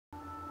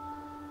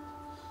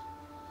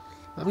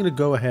I'm gonna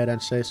go ahead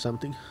and say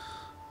something.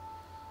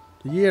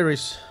 The year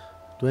is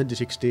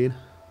 2016.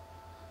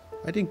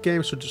 I think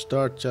games should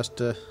start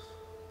just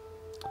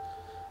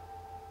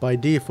by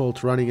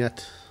default running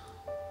at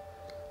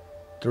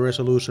the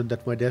resolution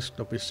that my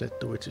desktop is set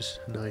to, which is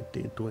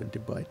 1920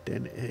 by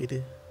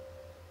 1080.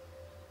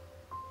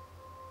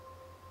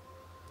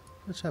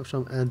 Let's have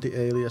some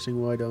anti-aliasing,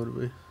 why don't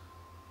we?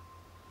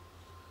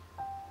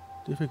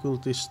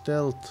 Difficulty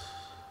stealth.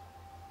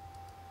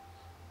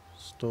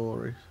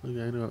 Story.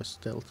 Okay, I know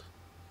stealth.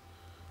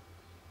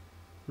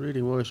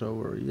 Reading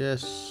voiceover,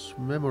 yes.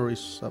 Memory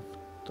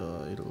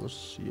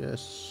subtitles,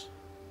 yes.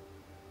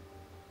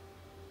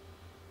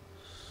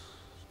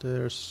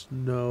 There's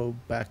no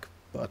back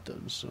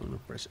button, so I'm gonna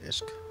press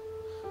ESC.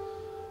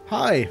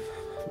 Hi!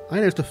 My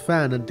name is the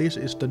Phann and this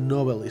is the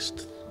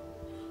Novelist.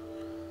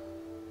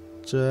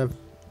 It's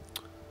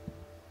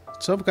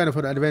some kind of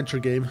an adventure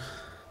game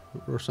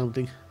or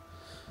something.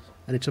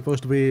 And it's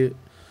supposed to be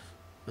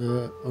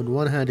on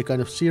one hand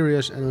kind of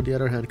serious and on the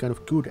other hand kind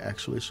of good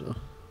actually, so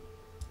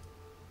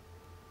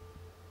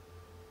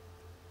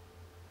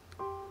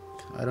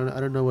I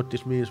don't know what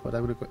this means, but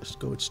I'm gonna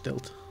go with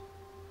stealth.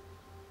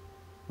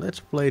 Let's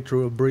play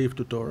through a brief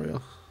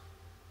tutorial,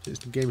 since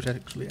the game is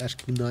actually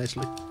asking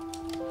nicely.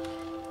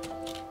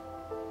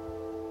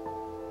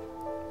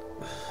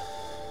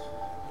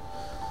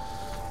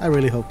 I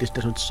really hope this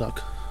doesn't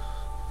suck.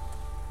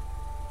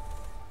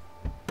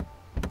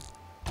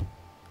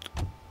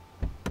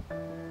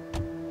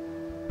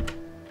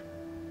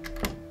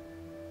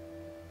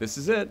 This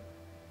is it.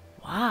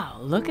 Wow,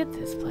 look at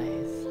this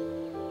place.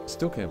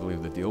 Still can't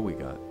believe the deal we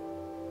got.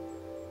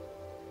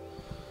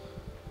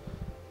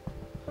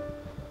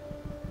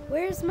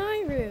 Where's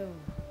my room?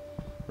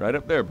 Right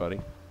up there, buddy.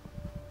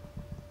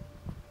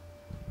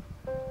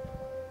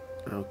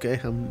 Okay,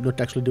 I'm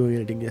not actually doing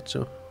anything yet,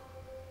 so...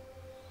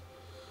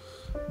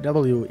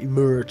 W,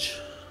 emerge.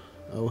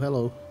 Oh,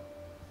 hello.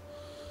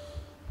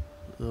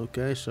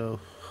 Okay, so...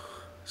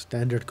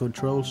 standard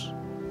controls.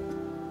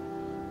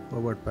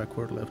 Forward,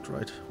 backward, left,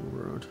 right,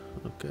 move around.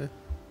 Okay.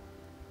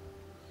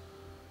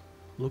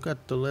 Look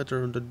at the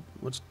letter on the...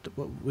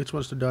 which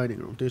one's the dining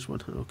room? This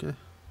one, okay.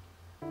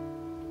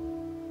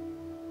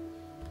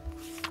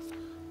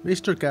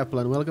 Mr.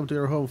 Kaplan, welcome to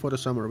your home for the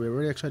summer. We are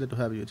very excited to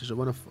have you. It is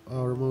one of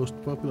our most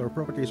popular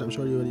properties. I'm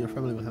sure you and your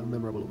family will have a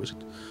memorable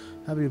visit.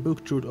 Having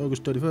booked through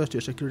August 31st,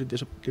 your security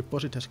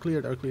deposit has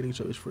cleared. Our cleaning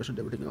service freshened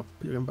everything up.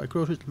 You can buy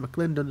groceries at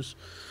McClendon's.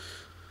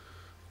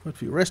 Quite a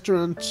few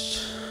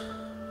restaurants.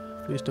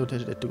 Please don't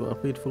hesitate to go.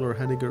 Pete Fuller,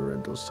 Hanniger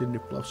Rentals, Sydney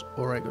Bluffs,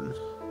 Oregon.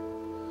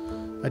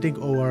 I think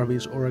OR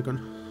means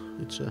Oregon.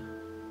 It's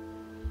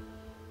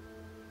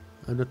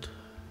I'm not...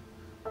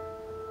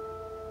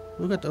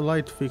 Look at a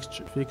light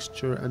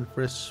fixture and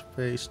press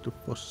space to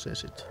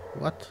possess it.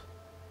 What?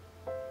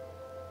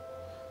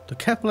 The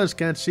Kaplans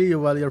can't see you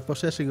while you're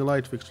possessing a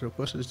light fixture.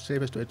 Possess is the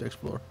safest way to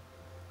explore.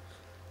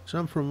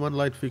 Jump from one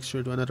light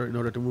fixture to another in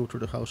order to move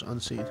through the house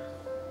unseen.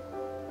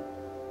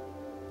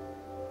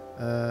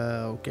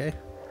 Okay.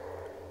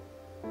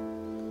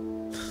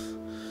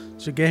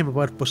 It's a game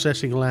about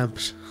possessing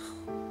lamps.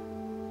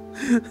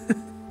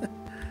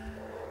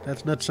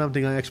 That's not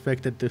something I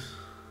expected to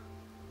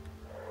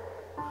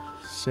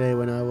say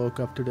when I woke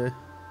up today.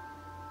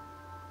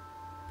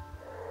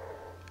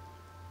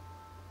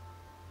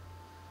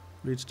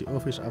 Reach the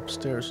office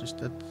upstairs, is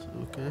that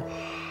okay?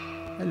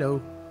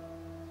 Hello.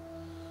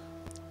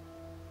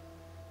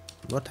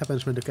 What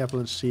happens when the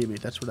Kaplans see me?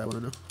 That's what I want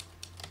to know.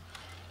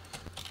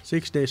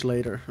 6 days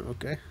later,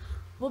 okay.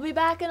 We'll be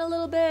back in a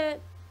little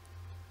bit.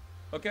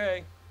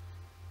 Okay.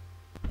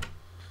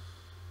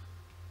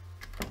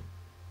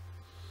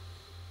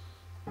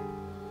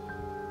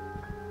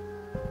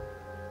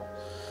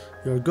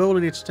 Your goal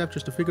in each step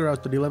is to figure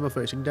out the dilemma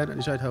facing Dan and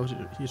decide how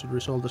he should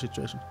resolve the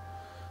situation.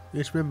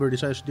 Each member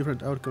decides a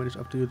different outcome and it's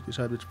up to you to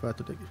decide which path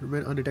to take. If you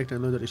remain undetected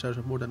and learn the desires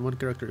of more than one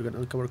character, you can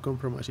uncover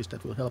compromises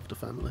that will help the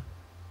family.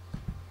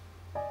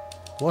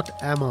 What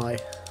am I?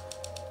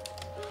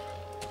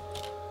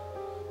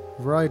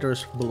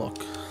 Writer's block.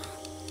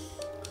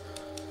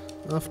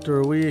 After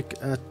a week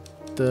at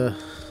the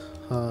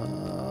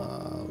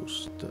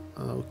house.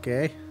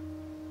 Okay.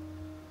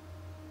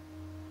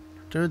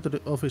 Turn to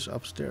the office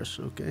upstairs.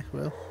 Okay,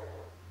 well.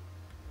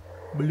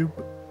 Bloop.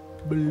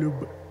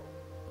 Bloop.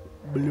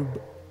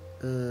 Bloop.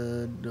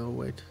 No,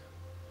 wait.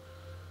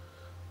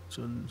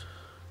 So,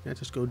 can't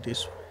just go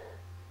this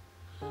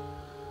way.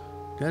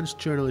 Dan's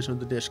journal is on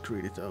the desk,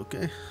 read it.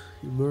 Okay.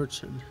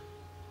 Emerge and...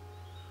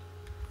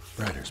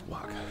 Writer's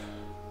block.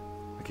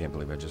 I can't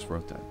believe I just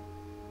wrote that.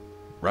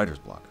 Writer's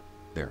block.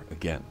 There,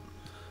 again.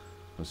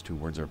 Those two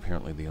words are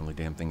apparently the only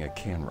damn thing I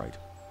can write.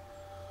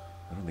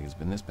 I don't think it's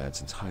been this bad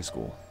since high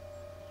school.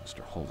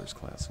 Mr. Holder's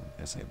class, an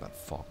essay about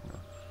Faulkner.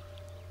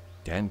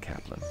 Dan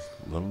Kaplan,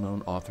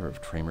 little-known author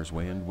of Tramer's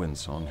Way and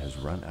Windsong, has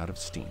run out of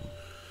steam.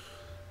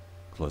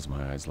 Closed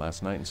my eyes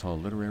last night and saw a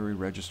literary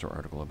register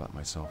article about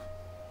myself.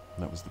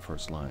 That was the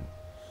first line.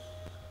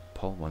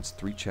 Paul wants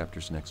 3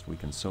 chapters next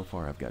week, and so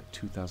far I've got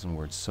 2,000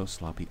 words so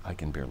sloppy I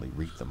can barely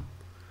read them.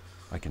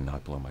 I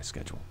cannot blow my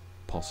schedule.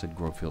 Paul said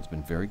Growfield's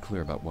been very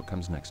clear about what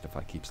comes next if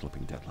I keep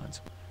slipping deadlines.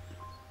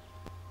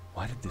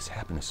 Why did this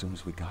happen as soon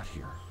as we got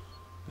here?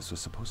 This was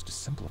supposed to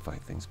simplify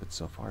things, but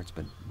so far it's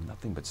been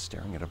nothing but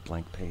staring at a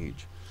blank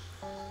page.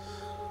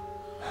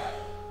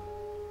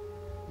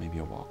 Maybe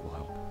a walk will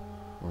help,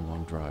 or a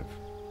long drive,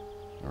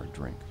 or a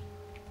drink.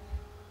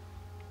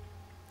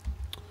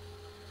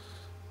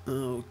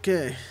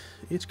 Okay.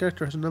 Each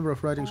character has a number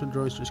of writings and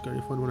drawings to discover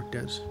if one wants to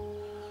dance.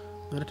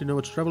 Now that you know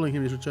what's troubling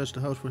him, you should search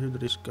the house for him to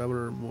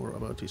discover more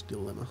about his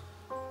dilemma.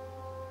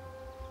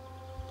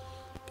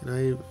 Can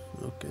I...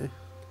 okay.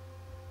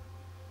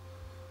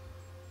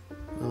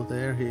 Well,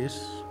 there he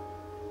is.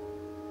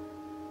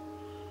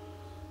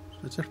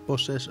 Let's just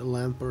possess a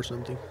lamp or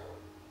something.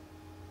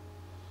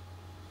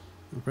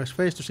 And press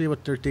face to see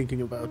what they're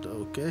thinking about.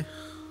 Okay.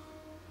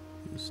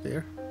 He's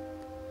there.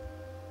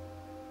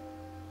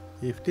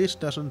 If this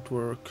doesn't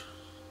work...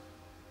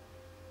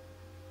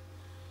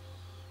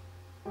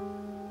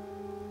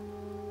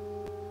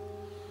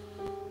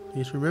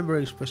 he's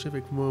remembering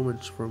specific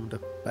moments from the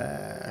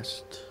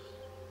past.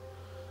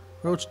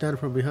 Roach stand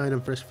from behind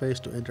and press face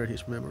to enter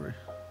his memory.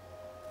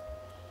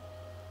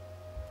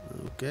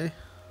 Okay.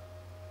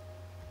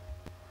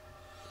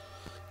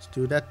 Let's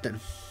do that then.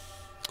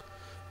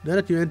 Now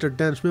that you enter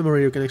Dan's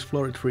memory, you can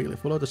explore it freely.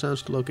 Follow the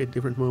sounds to locate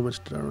different moments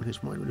that are on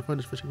his mind. When you find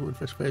a specific moment,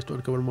 press face to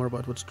uncover more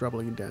about what's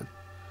troubling Dan.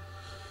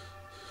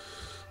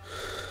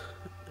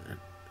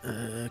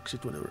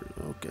 Exit whenever.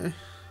 Okay.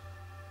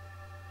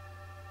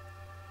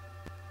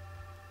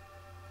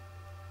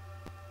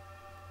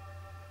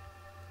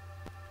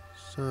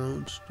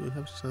 Sounds. Do we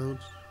have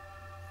sounds?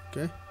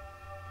 Okay.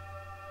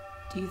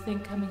 Do you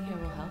think coming here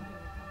will help?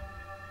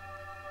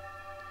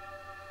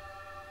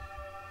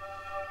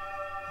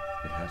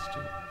 It has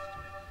to.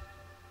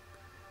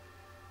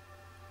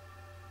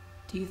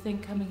 Do you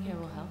think coming here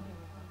will help?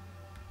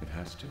 It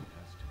has to.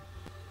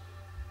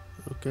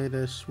 Okay,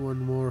 there's one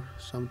more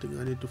something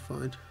I need to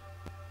find.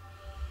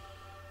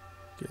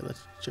 Okay,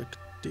 let's check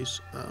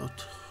this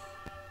out.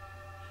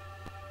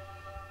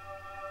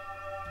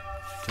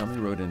 Tommy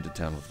rode into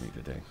town with me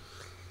today.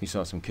 He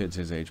saw some kids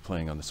his age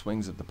playing on the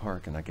swings at the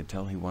park, and I could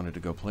tell he wanted to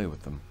go play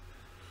with them.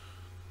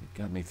 It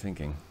got me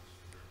thinking,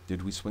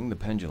 did we swing the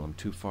pendulum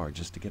too far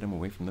just to get him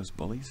away from those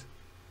bullies?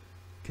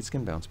 Kids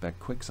can bounce back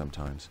quick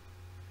sometimes.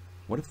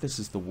 What if this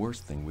is the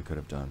worst thing we could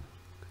have done?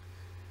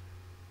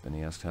 Then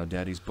he asked how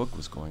Daddy's book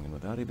was going, and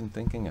without even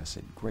thinking, I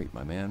said, "Great,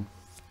 my man."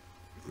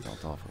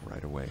 Felt awful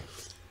right away.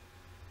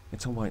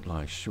 It's a white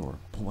lie, sure,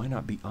 but why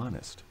not be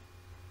honest?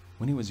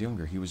 When he was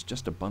younger, he was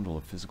just a bundle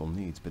of physical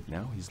needs, but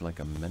now he's like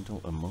a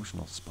mental,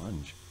 emotional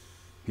sponge.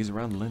 He's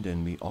around Linda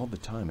and me all the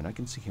time, and I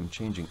can see him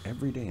changing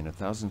every day in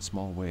 1,000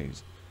 small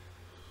ways.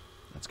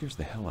 That scares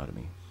the hell out of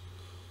me.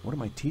 What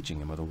am I teaching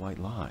him with a white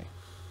lie?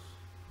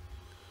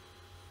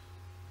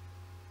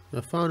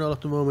 I found all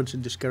of the moments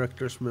in this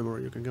character's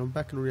memory. You can come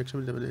back and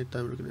re-examine them at any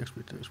time. You can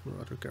explore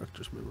other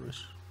characters'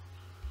 memories.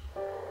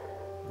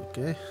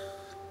 Okay.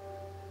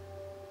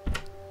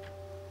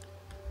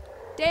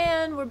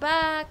 Dan, we're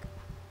back.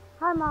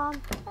 Hi,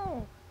 Mom.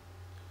 Hey.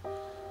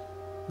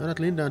 Now that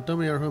Linda and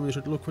Tommy are home, you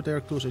should look for their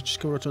clues,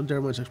 discover what's on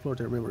their minds, explore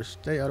their memories.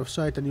 Stay out of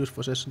sight and use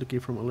possession to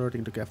keep from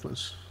alerting the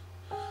Gafflans.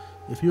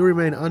 If you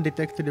remain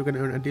undetected, you can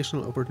earn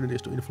additional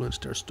opportunities to influence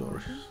their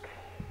story.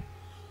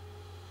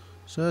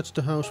 Search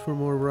the house for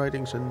more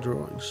writings and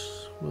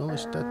drawings. Well,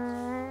 is that...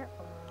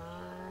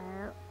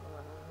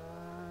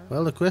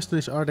 well, the question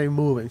is, are they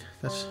moving?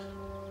 That's...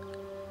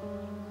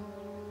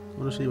 I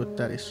want to see what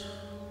that is.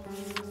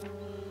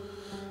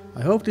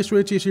 I hope this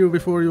reaches you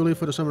before you leave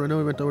for the summer. I know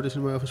we went over this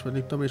in my office,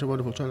 but Tommy is a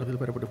wonderful child. I feel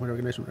better with my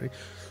organization, right?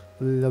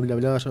 Blah, blah,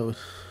 blah. So,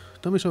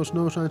 Tommy shows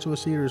no signs of a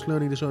serious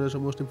learning disorder, so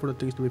most important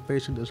thing is to be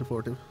patient and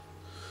supportive.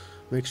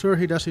 Make sure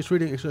he does his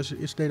reading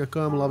exercise. Stay in a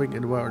calm, loving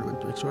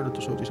environment. Make sure not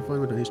to show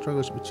disappointment when he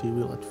struggles, which he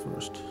will at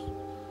first.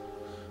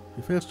 If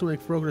he fails to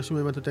make progress, you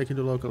may want to take him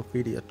to a local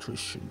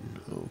pediatrician.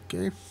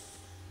 Okay.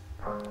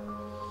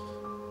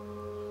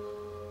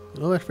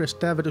 Always press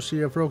tab to see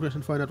your progress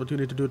and find out what you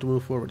need to do to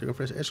move forward. You can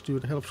press S to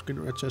the help screen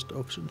or adjust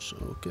options.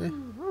 Okay.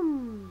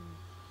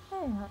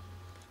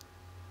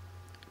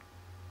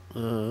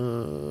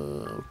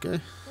 Okay.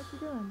 What you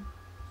doing?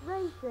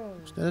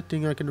 Racing. Is that a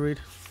thing I can read?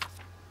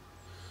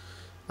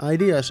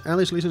 Ideas.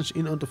 Alice listens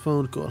in on the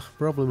phone call.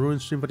 Problem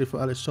ruins sympathy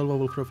for Alice.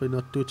 Solvable, probably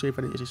not too cheap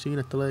and easy. Seen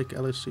at the lake,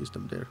 Alice sees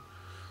them there.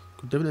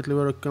 Could definitely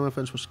work. Common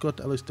fence for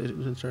Scott. Alice stays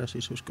innocent. Sarah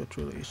sees who Scott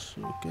really is.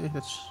 Okay,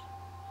 that's...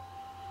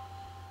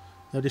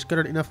 I've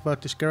discovered enough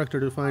about this character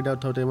to find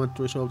out how they want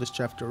to resolve this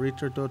chapter. Read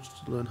their thoughts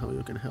to learn how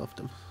you can help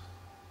them.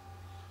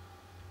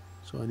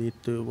 So I need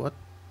to what?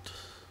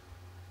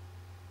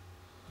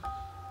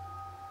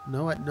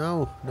 No,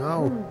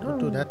 don't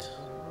do that.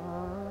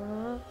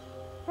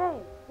 Hey,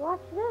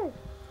 watch this.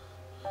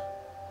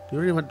 Do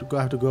you really want to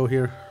have to go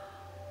here?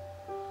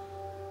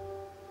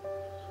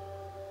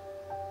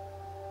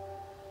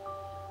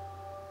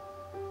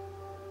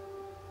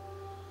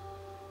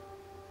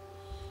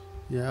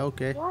 Yeah,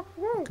 okay. Watch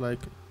this. Like,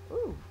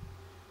 Ooh.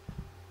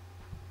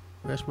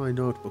 where's my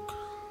notebook?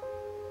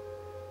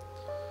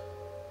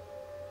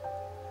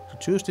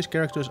 choose this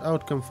character's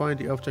outcome, find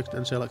the object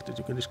and select it.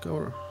 You can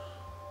discover.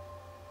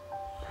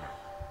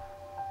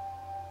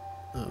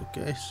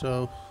 Okay,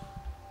 so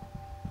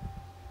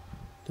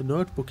the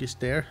notebook is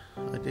there,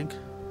 I think.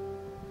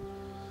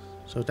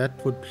 So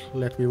that would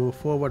let me move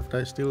forward,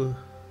 but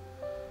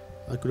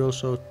I could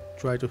also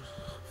try to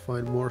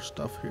find more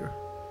stuff here.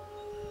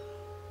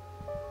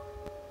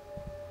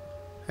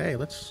 Hey,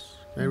 can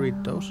I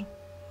read those?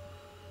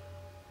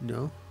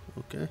 No,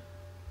 okay.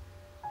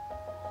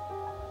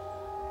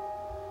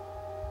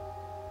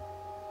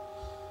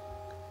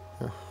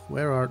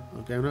 Where are...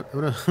 Okay, I'm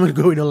gonna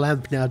go in a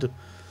lamp now to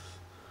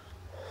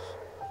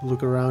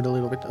look around a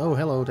little bit. Oh,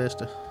 hello, there's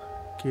the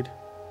kid.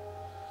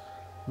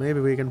 Maybe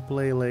we can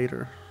play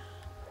later.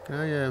 Can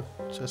I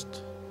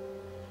just...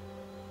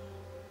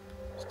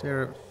 Is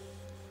there...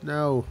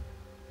 No.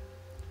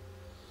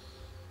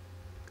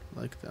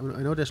 Like, I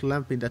know there's a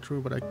lamp in that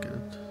room, but I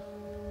can't.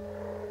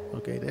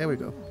 Okay, there we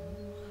go.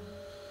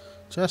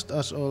 Just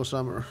us all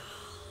summer.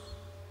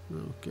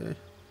 Okay.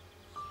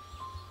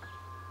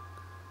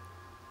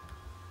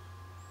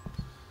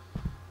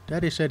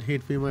 Daddy said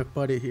he'd be my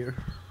buddy here.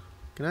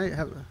 Can I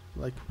have,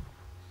 like...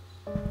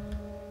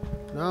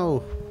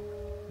 No!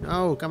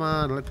 No, come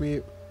on, let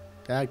me...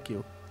 Thank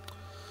you.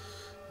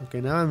 Okay,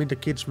 now I'm in the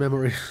kid's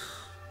memory.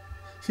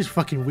 This is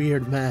fucking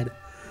weird, man.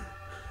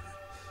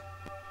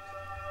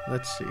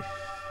 Let's see.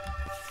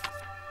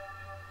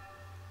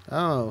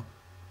 Oh.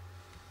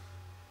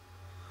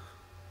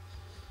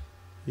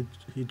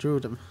 He drew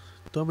them.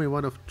 Tommy,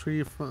 one of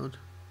 3 found.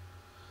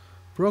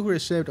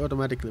 Progress saved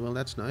automatically. Well,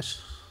 that's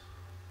nice.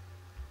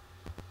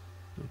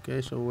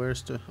 Okay, so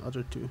where's the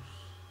other 2?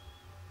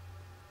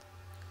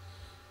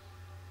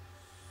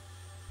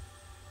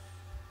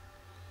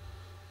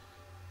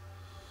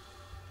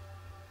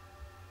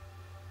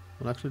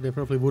 Well, actually, they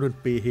probably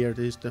wouldn't be here.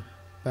 This is the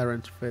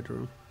parents'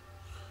 bedroom.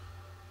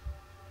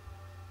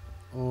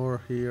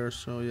 Or here,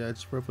 so yeah,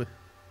 it's probably...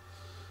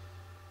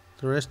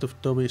 The rest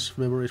of Tommy's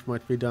memories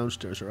might be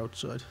downstairs or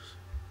outside.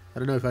 I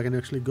don't know if I can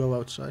actually go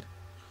outside.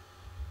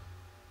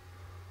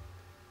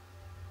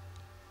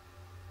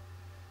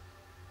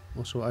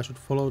 Also, I should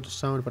follow the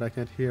sound, but I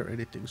can't hear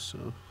anything,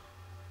 so...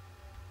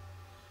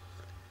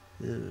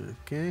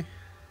 Okay.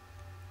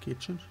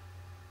 Kitchen?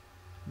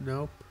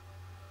 Nope.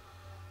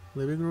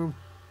 Living room?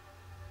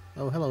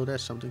 Oh, hello,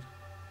 there's something.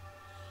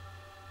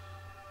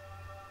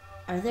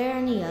 Are there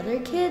any other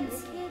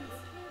kids?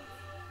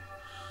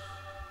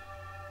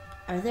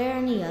 Are there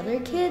any other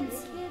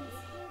kids?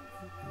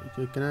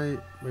 Okay, can I...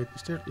 Wait,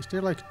 is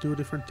there like 2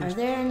 different things? Are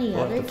there any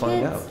We'll other have to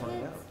find kids?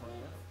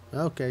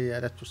 out. Okay, yeah,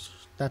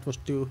 that was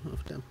 2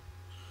 of them.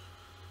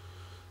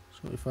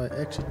 So if I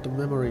exit the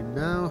memory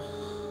now,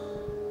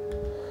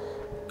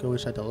 go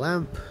inside the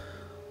lamp.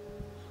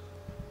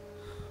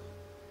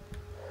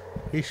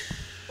 Ish.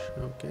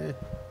 Okay.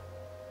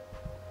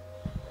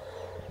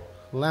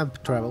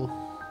 Lamp travel.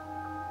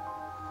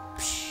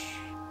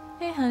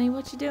 Hey, honey,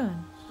 what you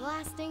doing?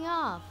 Blasting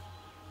off.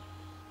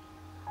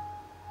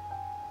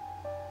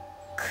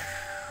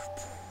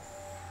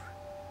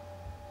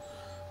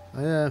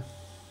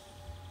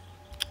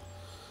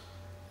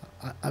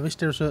 I wish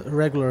there was a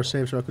regular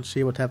save so I could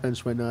see what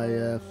happens when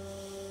I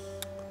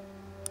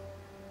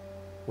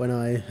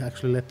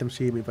actually let them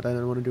see me, but I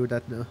don't want to do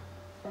that now.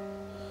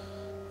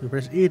 You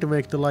press E to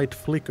make the light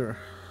flicker.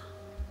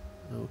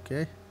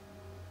 Okay.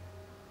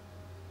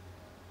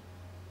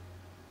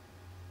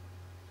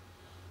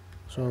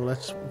 So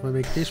let's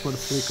make this one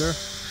flicker.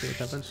 See what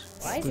happens.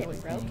 Why is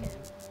it broken?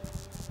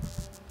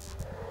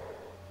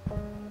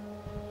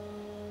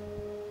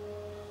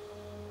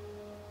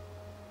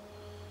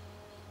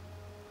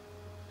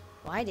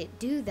 Why'd it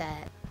do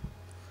that?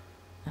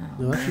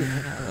 No, actually,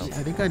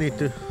 I think I need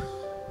to...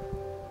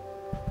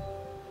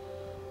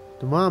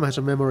 The mom has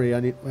a memory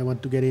I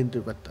want to get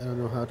into, but I don't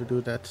know how to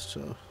do that,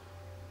 so...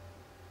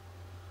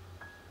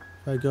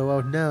 If I go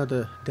out now,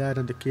 the dad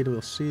and the kid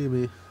will see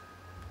me.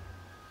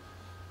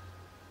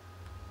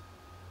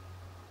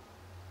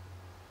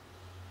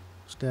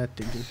 What's that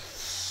thinking?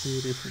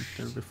 2 different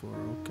than before,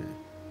 okay.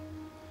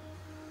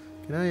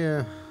 Can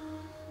I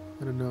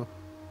don't know.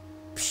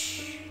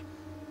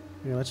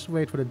 Yeah, let's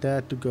wait for the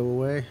dad to go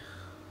away.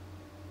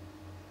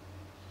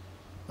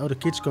 Oh, the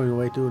kid's going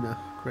away too now.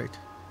 Great.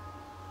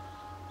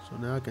 So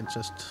now I can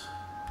just...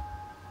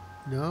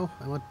 No,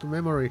 I want the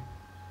memory.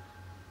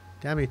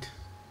 Damn it.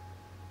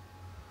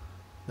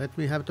 Let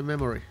me have the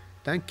memory.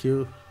 Thank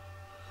you.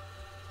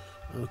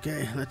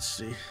 Okay, let's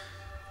see.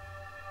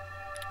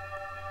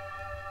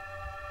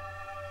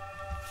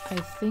 I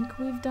think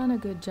we've done a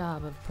good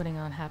job of putting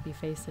on happy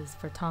faces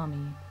for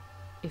Tommy.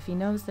 If he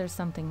knows there's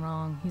something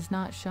wrong, he's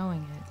not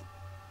showing it.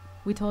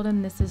 We told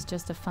him this is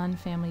just a fun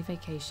family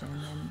vacation,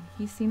 and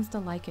he seems to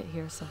like it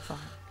here so far.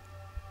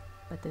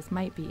 But this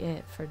might be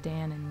it for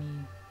Dan and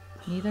me.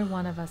 Neither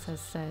one of us has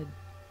said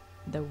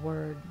the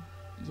word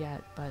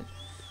yet, but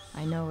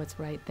I know it's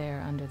right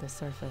there under the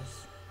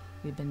surface.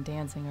 We've been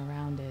dancing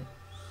around it.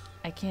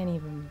 I can't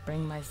even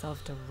bring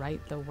myself to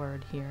write the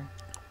word here.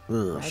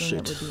 Oh, Writing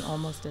shit. it would be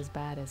almost as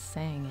bad as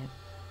saying it,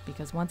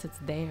 because once it's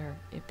there,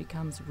 it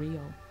becomes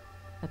real,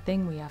 a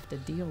thing we have to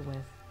deal with.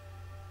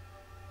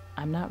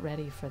 I'm not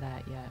ready for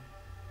that yet.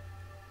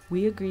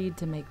 We agreed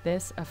to make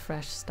this a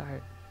fresh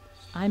start.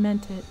 I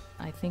meant it,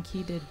 I think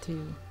he did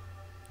too.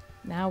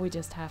 Now we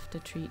just have to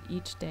treat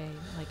each day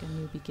like a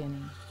new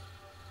beginning.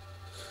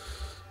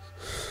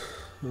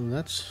 Well,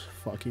 that's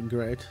fucking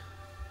great.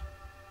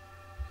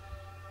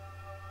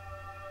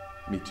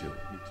 Me too.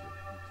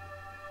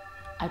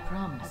 I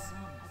promise.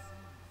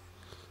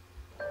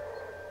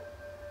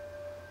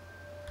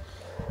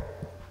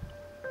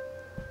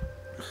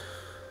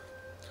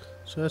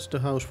 So that's the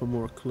house for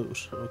more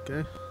clues,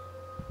 okay.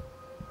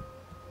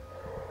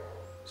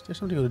 Is there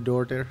something on the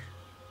door there?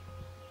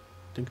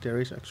 I think there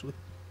is actually.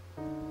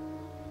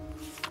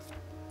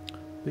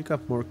 Pick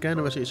up more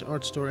canvases,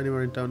 art store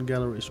anywhere in town,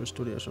 galleries or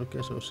studios.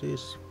 Okay, so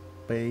she's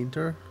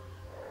painter.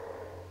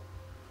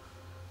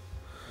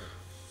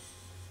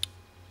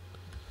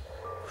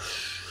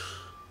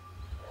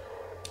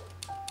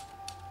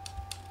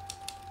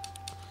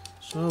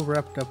 So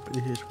wrapped up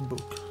in his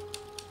book.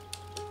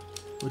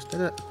 Was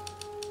that a...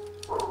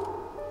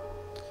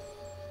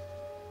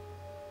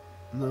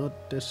 No,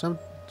 there's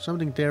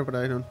something there, but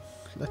I don't...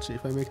 Let's see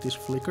if I make this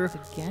flicker.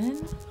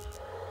 Again?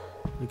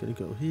 I'm gonna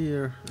go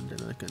here, and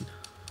then I can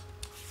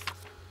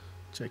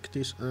check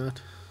this out.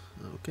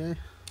 Okay.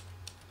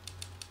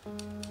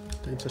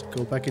 Then just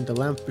go back in the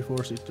lamp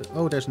before she...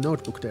 Oh, there's a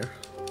notebook there.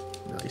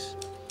 Nice.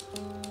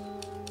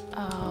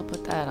 I'll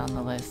put that on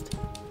the list.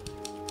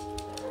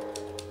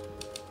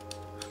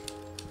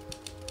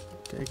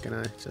 Okay, can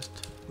I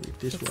just read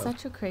this It's well?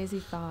 such a crazy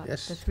thought,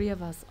 Yes. the three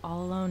of us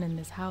all alone in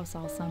this house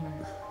all summer.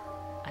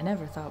 I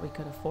never thought we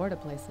could afford a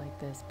place like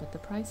this, but the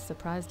price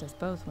surprised us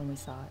both when we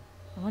saw it.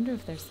 I wonder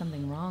if there's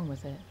something wrong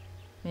with it.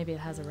 Maybe it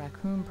has a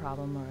raccoon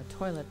problem or a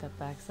toilet that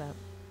backs up.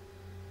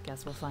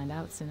 Guess we'll find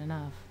out soon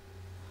enough.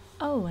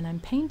 Oh, and I'm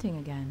painting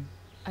again.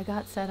 I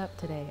got set up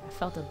today. I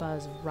felt a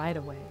buzz right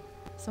away.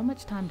 So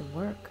much time to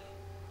work.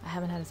 I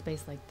haven't had a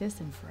space like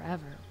this in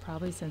forever,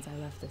 probably since I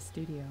left the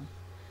studio.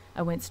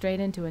 I went straight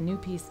into a new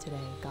piece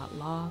today, got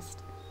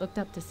lost, looked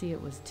up to see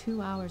it was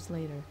 2 hours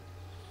later.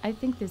 I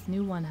think this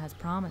new one has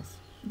promise,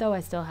 though I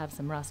still have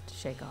some rust to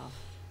shake off.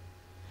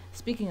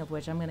 Speaking of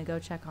which, I'm going to go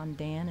check on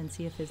Dan and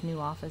see if his new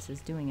office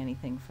is doing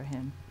anything for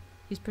him.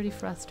 He's pretty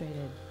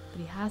frustrated, but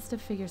he has to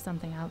figure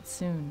something out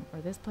soon, or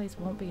this place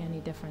won't be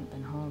any different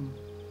than home.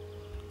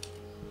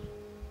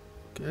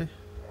 Okay.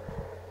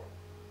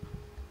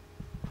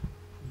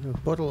 A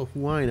bottle of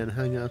wine and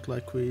hang out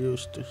like we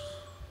used to.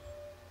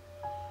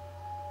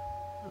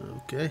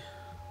 Okay.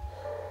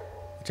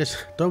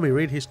 Just Tommy,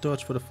 read his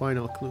thoughts for the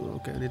final clue.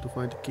 Okay, I need to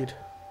find the kid.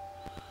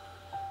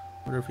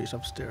 Wonder if he's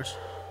upstairs.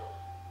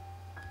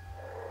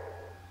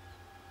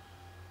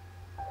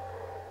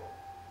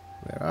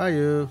 Where are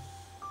you?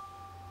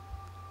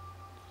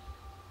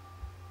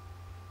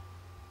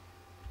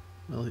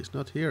 Well, he's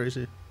not here, is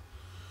he?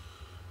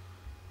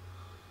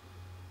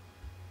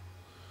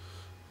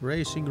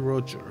 Racing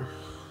Roger.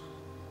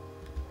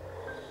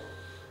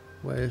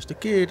 Where's the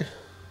kid?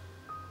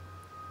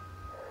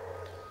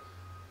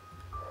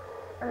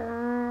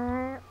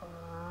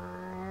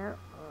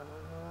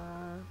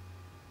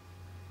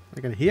 I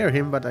can hear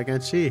him, but I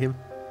can't see him.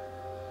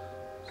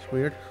 It's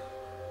weird.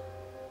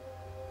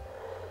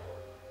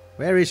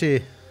 Where is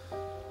he?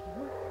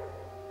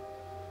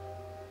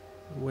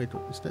 Wait,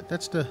 is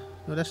that's the...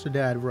 No, that's the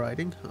dad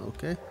riding.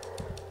 Okay.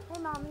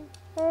 Hey, Mommy.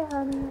 Hey,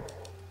 honey.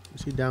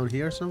 Is he down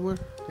here somewhere?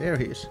 There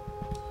he is.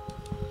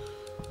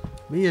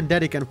 Me and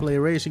Daddy can play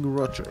Racing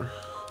Roger.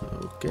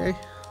 Okay.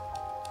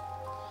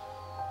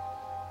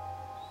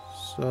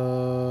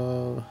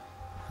 So...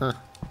 Huh.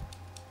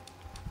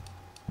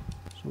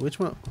 So which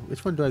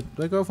one do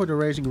I go for the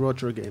Racing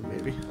Roger game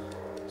maybe?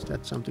 Is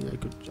that something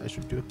I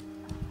should do?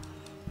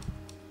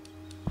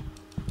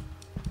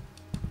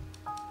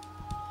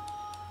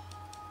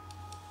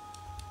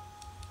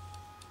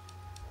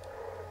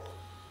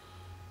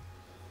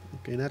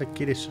 Okay, now the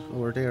kid is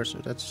over there, so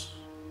that's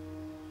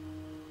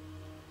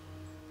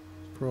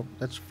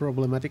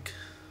problematic.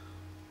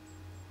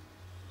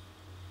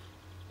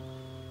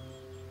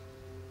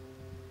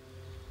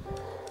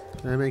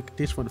 Can I make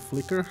this one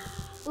flicker?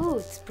 Ooh,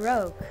 it's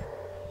broke.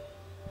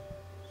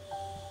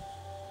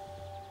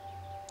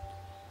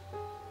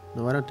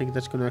 No, I don't think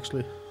that's gonna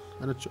actually.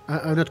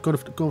 I'm not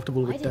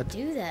comfortable Why with did that.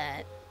 it do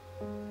that?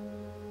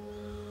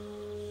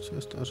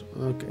 Just us.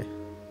 Okay.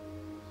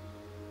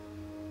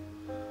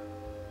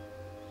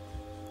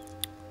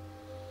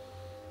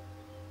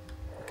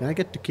 Can I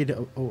get the kid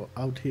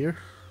out here?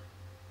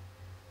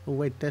 Oh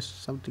wait, there's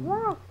something.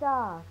 Blast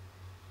off.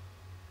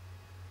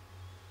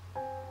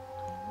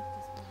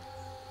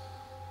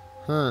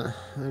 Huh?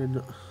 I don't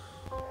know.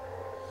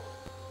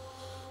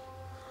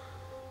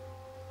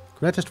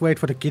 Could I just wait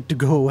for the kid to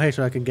go away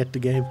so I can get the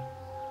game?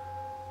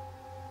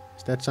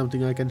 Is that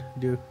something I can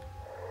do?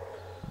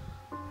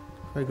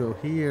 If I go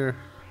here,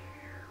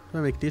 do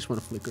I make this one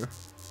flicker?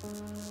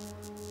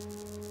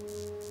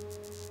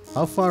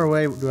 How far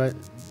away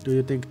do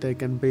you think they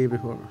can be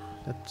before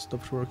that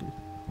stops working?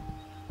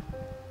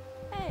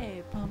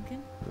 Hey,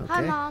 Pumpkin. Okay. Hi,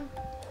 Mom.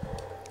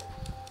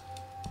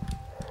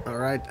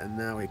 Alright, and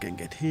now we can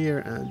get here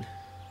and...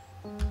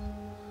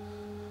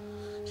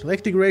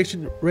 Selecting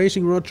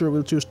Racing Roger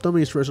will choose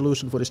Tommy's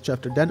resolution for this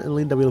chapter. Dan and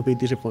Linda will be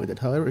disappointed.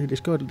 However, he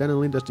discovered Dan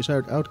and Linda's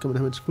desired outcome and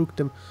haven't spooked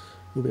them.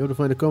 You'll be able to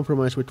find a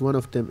compromise with one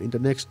of them in the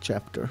next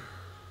chapter.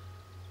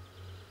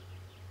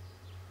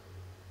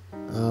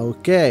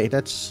 Okay,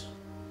 that's...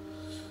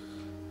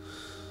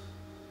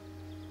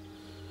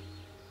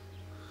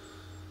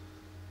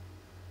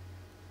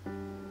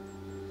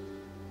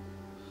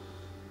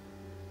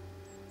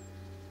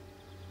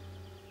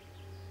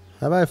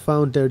 Have I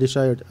found their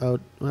desired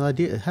out? Well, I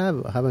did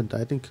have, haven't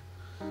I? I think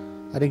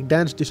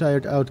Dan's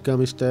desired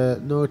outcome is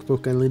the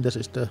notebook and Linda's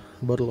is the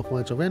bottle of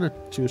wine. So why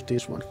not choose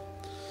this one?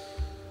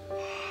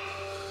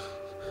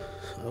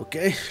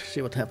 Okay,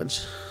 see what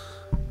happens.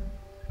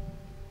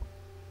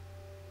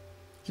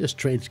 It's a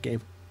strange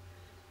game.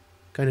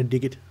 Kinda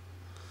dig it.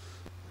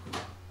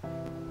 The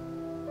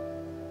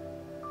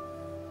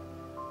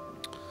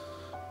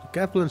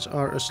Kaplans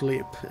are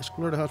asleep.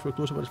 Explore the house for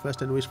clues about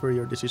fast and whisper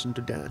your decision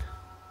to Dan.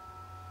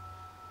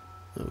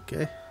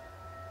 Okay.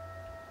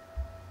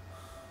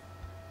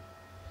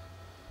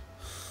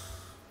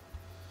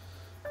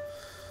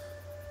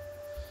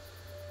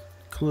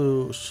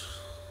 Clues.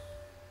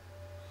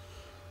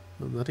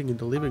 Well, nothing in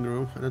the living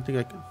room. I don't think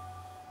I can...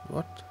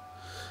 What?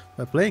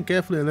 By playing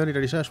carefully and learning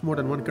that it has more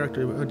than one character,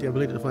 you earn the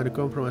ability to find a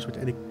compromise with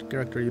any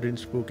character you didn't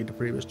spook in the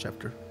previous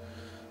chapter.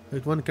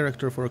 Select one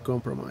character for a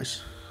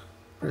compromise.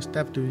 Press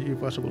tab to view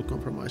possible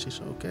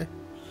compromises. Okay.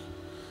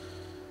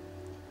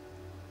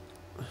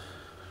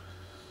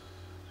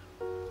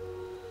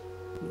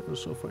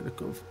 Also find a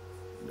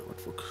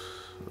notebook.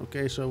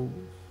 Okay, so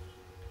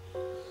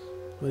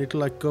we need to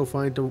like go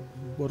find a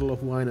bottle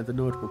of wine and the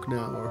notebook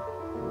now, or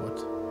what?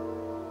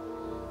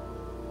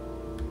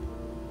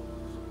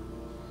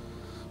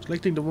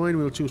 Selecting the wine,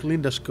 we'll choose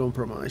Linda's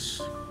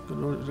compromise.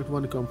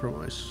 One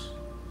compromise.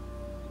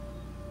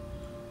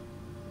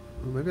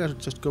 Well, maybe I should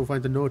just go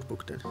find the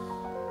notebook then.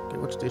 Okay,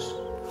 what's this?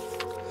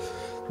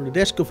 From the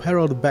desk of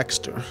Harold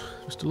Baxter.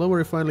 Mr.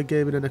 Lowery finally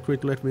gave in and agreed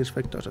to let me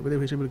inspect us. I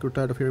believe he simply grew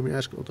tired of hearing me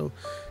ask, although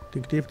I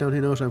think deep down he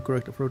knows I'm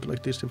correct. A product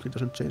like this simply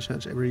doesn't change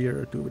hands every year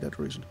or two without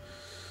reason.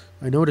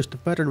 I noticed the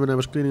pattern when I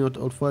was cleaning out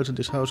old files and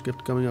this house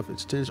kept coming up.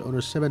 It's changed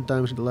owners 7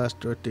 times in the last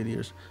 13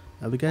 years.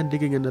 I began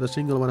digging and not a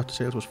single one of the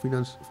sales was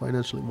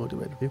financially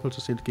motivated. People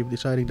just seem to keep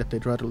deciding that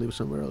they'd rather live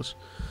somewhere else.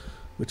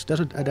 Which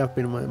doesn't add up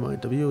in my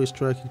mind. The view is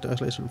striking. The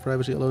isolation and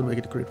privacy alone make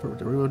it a great for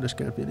the ruin. This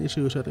can't be an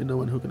issue. Certainly no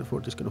one who can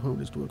afford this kind of home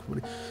needs to work for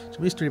money. It's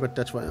a mystery, but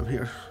that's why I'm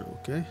here.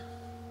 Okay.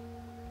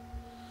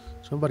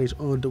 Somebody's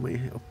on to me,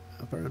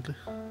 apparently.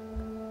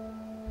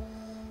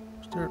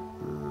 Is there...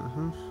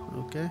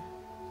 Okay.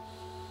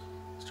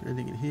 Is there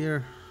anything in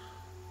here?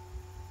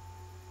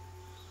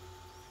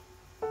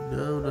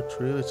 No, not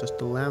really. It's just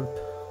the lamp.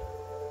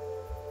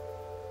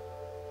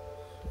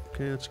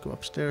 Okay, let's go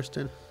upstairs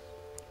then.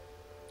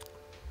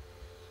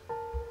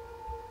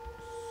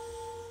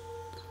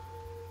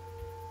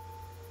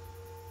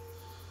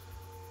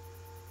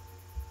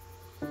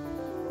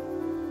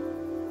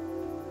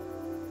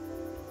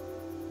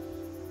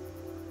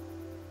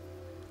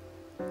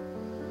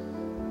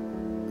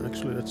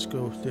 Actually, let's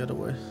go the other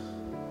way.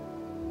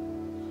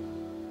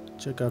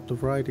 Check out the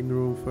writing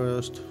room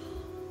first.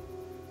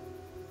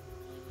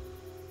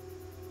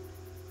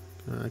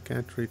 I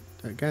can't read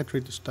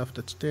the stuff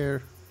that's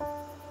there.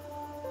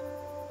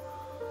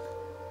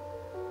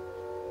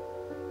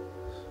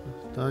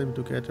 Time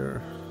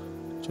together.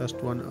 Just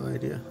one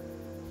idea.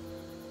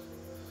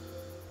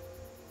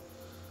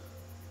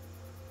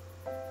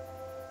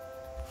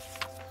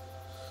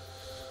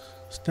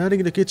 Standing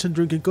in the kitchen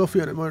drinking coffee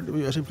and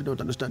admiring, I simply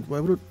don't understand.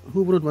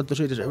 Who wouldn't want to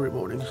see this every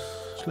morning?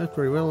 Slept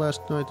very well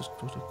last night. It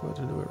was quite as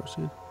I've ever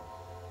seen.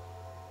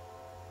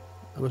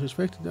 I was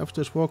inspecting the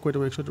upstairs walkway to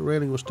make sure the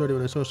railing was sturdy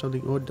when I saw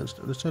something odd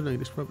downstairs. And suddenly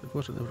this probably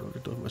wasn't. I was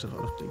told myself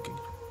out of thinking.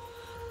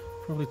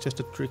 Probably just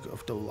a trick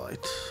of the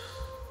light.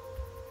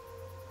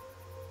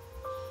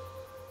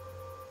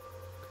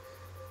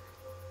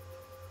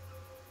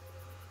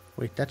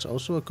 Wait, that's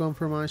also a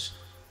compromise?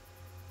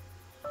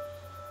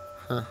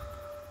 Huh.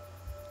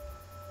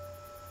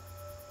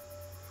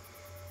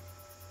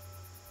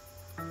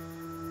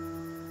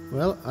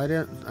 Well, I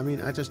don't know. I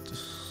mean, I don't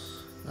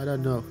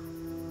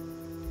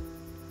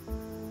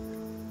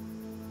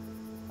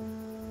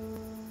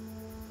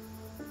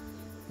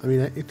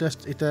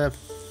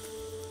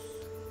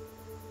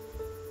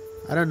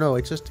know,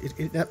 it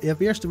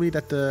appears to me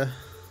that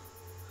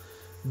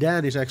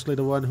Dan is actually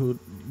the one who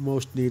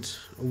most needs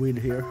a win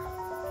here.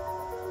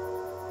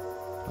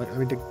 Like, I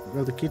mean,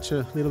 the kids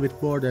are a little bit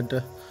bored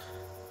and,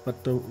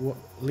 but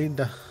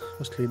Linda,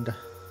 what's Linda?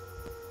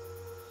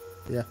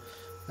 Yeah.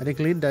 I think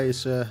Linda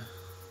is doing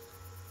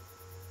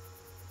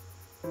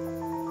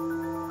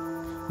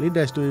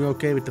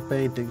okay with the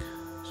painting,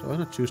 so I'll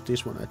not choose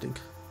this one. I think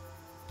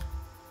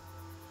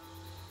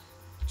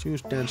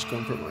choose Dan's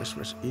compromise.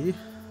 Press E.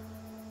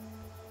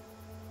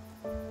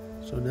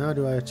 So now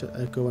do I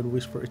go and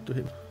whisper it to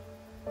him?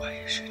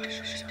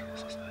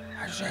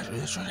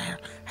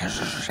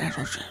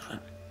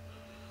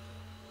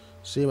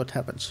 See what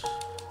happens.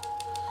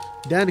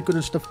 Dan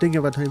couldn't stop thinking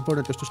about how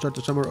important it was to start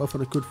the summer off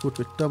on a good foot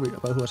with Tommy,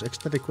 about who was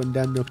ecstatic when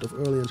Dan knocked off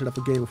early and set up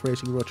a game of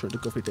racing Roger at the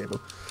coffee table.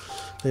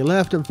 They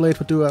laughed and played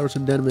for 2 hours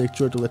and Dan made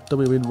sure to let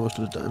Tommy win most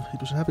of the time. It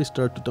was a happy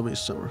start to Tommy's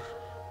summer.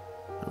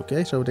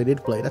 Okay, so they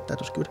did play that, that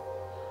was good.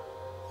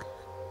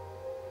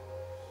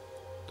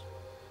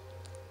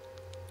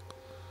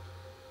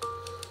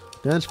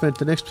 Dan spent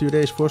the next few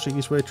days forcing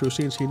his way through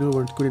scenes he knew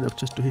weren't good enough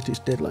just to hit his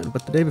deadline,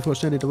 but the day before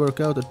sending the work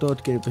out, a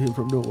thought came to him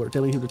from nowhere,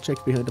 telling him to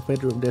check behind the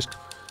bedroom desk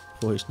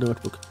for his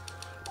notebook.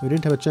 He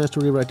didn't have a chance to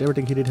rewrite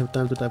everything, he did have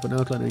time to type an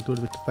outline and include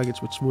it with the package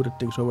which smoothed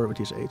things over with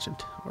his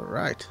agent.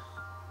 Alright.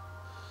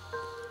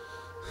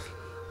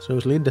 So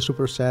is Linda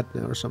super sad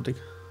now or something?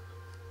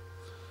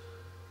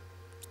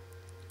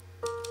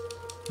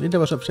 Linda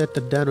was upset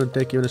that Dan wouldn't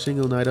take even a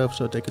single night off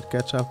so they could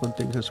catch up on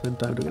things and spend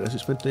time together. She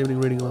spent the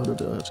evening reading aloud on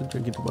the house and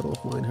drinking a bottle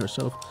of wine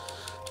herself.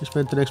 She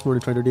spent the next morning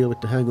trying to deal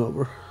with the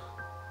hangover.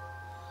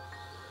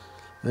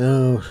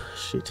 Oh,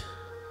 shit.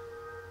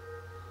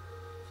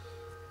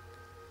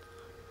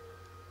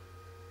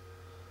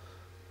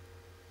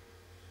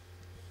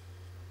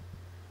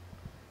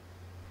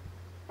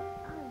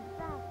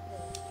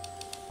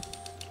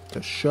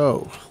 The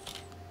show.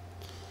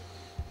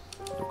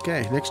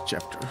 Okay, next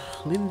chapter.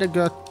 Linda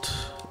got...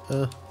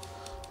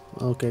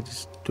 okay,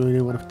 just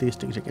doing one of these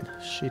things again.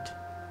 Shit.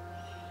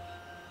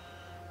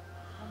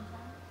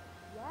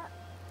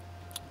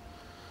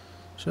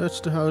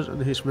 Search the house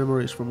and his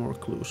memories for more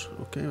clues.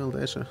 Okay, well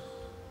there's a...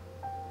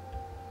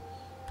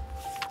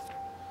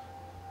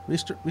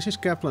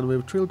 Mrs. Kaplan,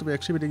 we're thrilled to be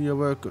exhibiting your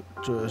work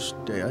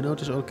Thursday. I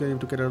noticed all came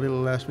together a little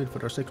last minute,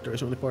 but our secretary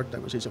is only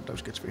part-time and she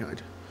sometimes gets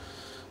behind.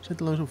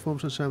 Sent along some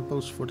forms and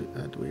samples for the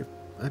ad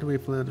we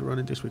plan to run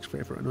in this week's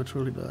paper. I know it's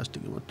really the last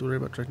thing you want to worry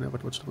about right now,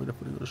 but what's the point of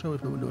putting on a show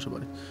if no one knows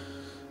about it?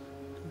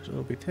 So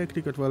it'll be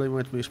hectic, but while it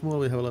might be small,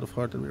 we have a lot of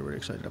heart and we're very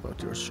excited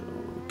about your show.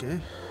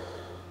 Okay.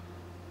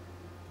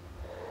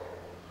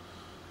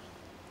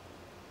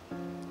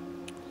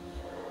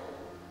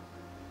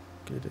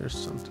 Okay, there's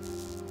something.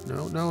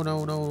 No,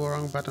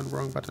 wrong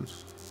button.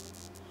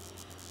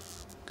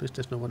 At least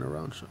there's no one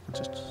around, so I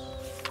can just...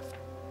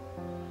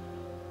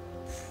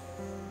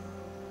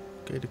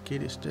 Okay, the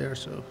kid is there,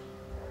 so...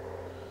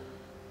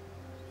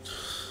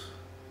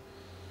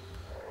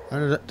 I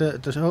don't know,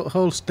 the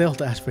whole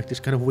stealth aspect is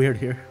kind of weird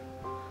here,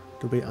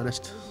 to be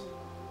honest.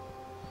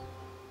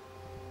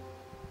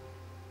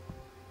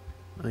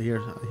 I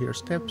hear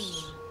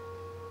steps.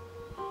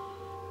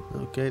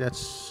 Okay,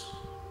 that's...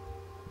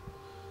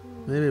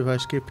 Maybe if I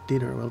skip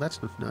dinner, well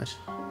that's not nice.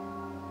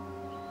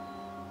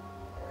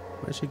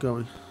 Where's he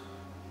going?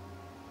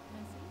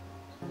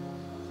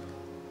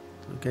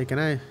 Okay, can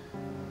I...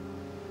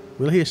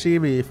 Will he see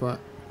me if I...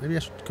 Maybe I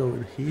should go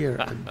in here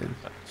and then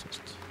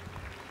just...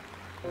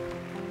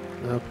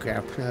 Oh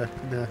crap,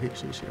 no,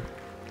 he's here.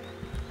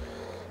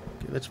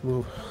 Okay, let's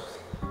move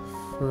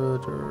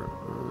further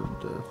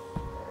and...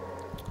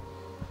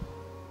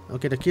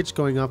 Okay, the kid's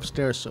going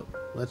upstairs, so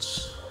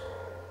let's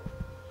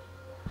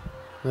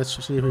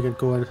see if we can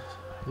go and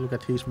look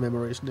at his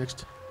memories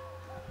next.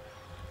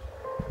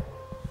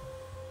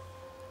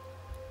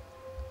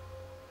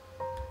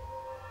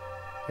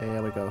 Okay,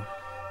 here we go.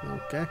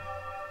 Okay.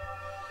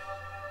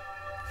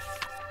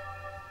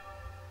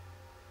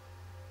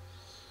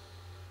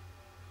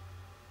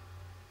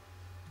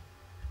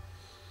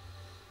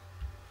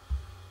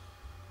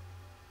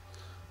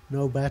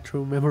 No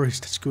bathroom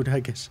memories, that's good, I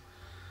guess.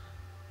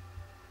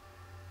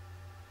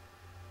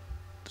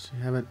 Does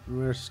he have it?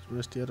 Where's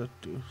the other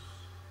two?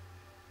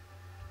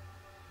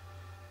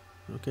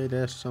 Okay,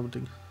 there's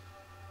something.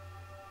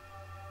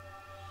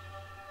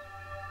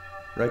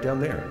 Right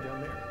down there.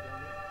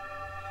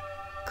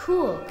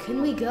 Cool,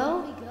 can we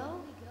go?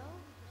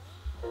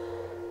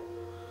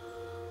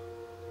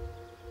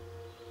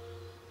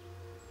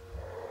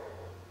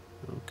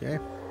 Okay.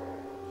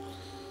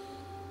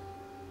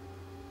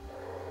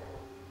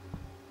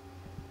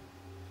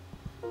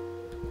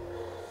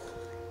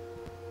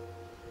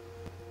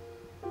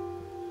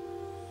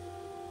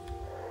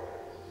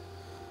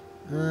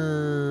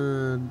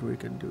 And we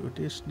can do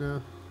this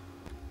now.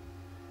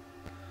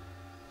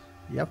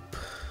 Yep.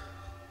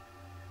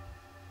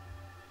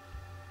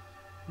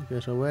 Okay,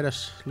 so where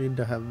does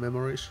Linda have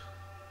memories?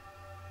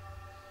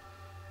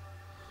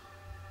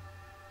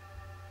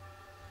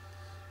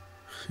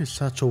 It's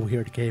such a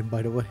weird game,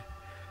 by the way.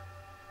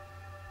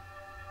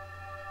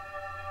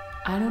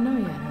 I don't know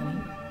yet,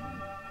 honey.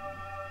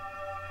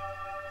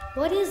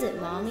 What is it,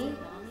 Mommy?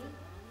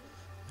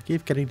 I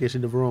keep getting this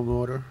in the wrong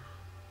order.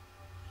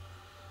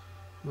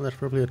 Well, that's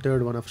probably a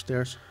third one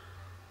upstairs.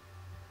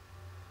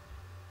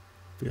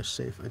 Be a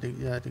safe. I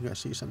think I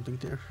see something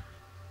there.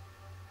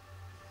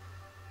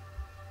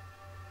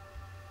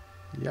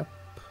 Yep.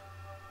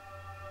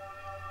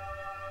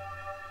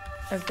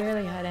 I've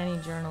barely had any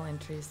journal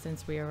entries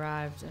since we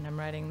arrived, and I'm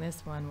writing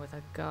this one with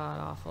a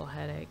god-awful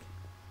headache.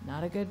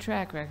 Not a good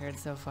track record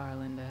so far,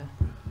 Linda.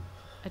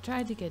 I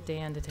tried to get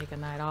Dan to take a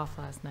night off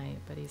last night,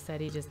 but he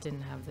said he just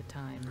didn't have the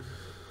time.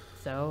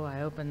 So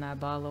I opened that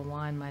bottle of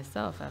wine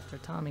myself after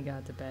Tommy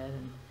got to bed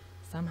and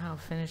somehow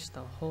finished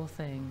the whole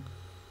thing.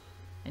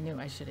 I knew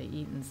I should have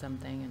eaten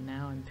something, and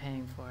now I'm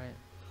paying for it.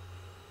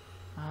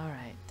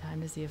 Alright,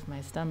 time to see if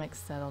my stomach's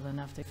settled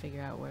enough to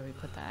figure out where we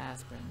put the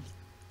aspirin.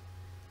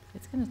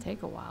 It's gonna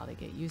take a while to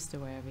get used to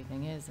where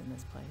everything is in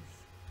this place.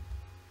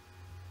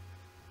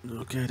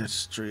 Okay,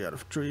 that's 3 out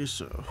of 3,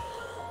 so...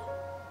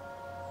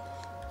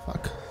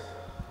 Fuck.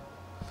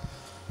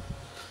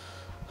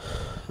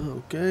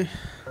 Okay.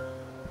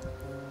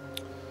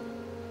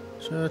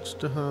 Search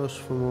the house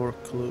for more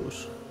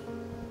clues.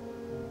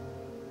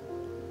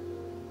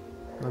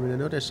 I mean, I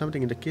know there's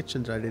something in the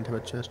kitchen that I didn't have a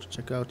chance to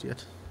check out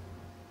yet.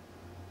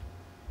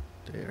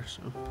 There,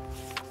 so...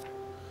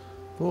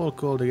 Paul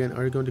called again.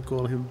 Are you going to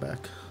call him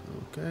back?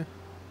 Okay.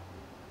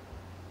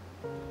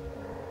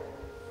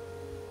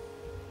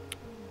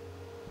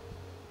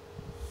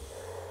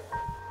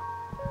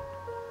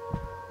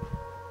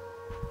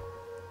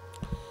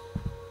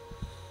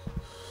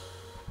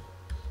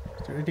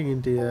 Is there anything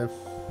in the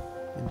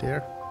in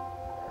there?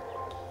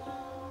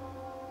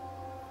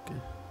 Okay.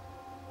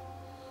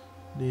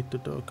 Need to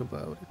talk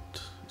about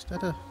it. Is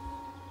that a?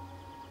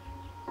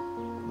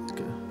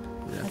 Okay.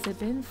 Yeah. Has it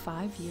been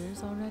 5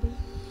 years already?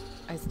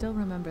 I still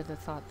remember the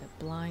thought that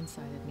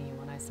blindsided me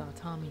when I saw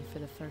Tommy for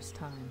the first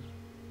time.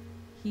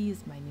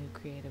 He's my new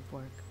creative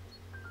work.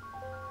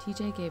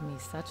 TJ gave me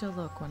such a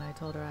look when I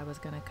told her I was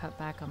going to cut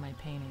back on my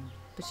painting,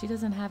 but she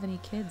doesn't have any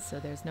kids, so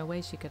there's no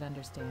way she could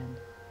understand.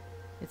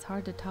 It's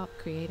hard to top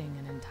creating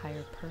an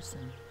entire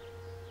person.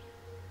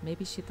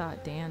 Maybe she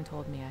thought Dan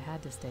told me I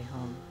had to stay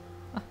home.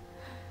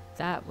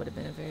 That would have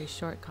been a very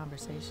short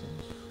conversation.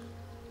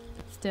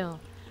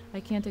 Still, I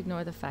can't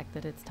ignore the fact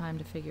that it's time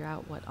to figure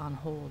out what on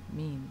hold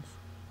means.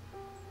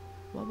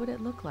 What would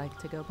it look like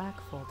to go back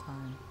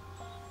full-time?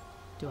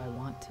 Do I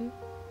want to?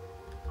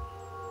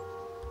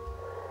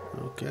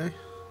 Okay.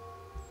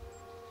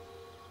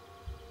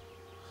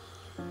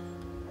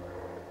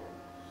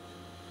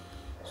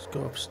 Let's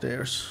go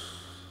upstairs.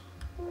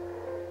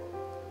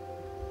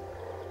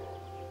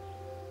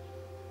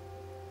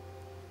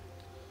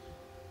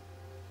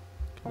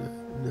 Can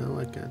I? No,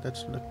 I can't.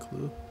 That's not a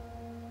clue.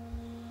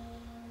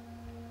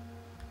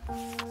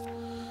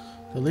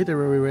 The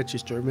literary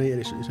register, May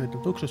edition, is like the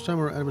books of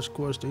summer album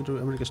scores to into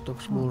America's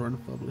top small run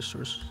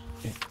publishers.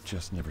 It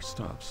just never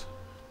stops.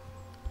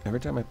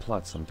 Every time I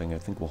plot something I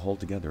think will hold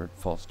together, it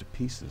falls to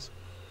pieces.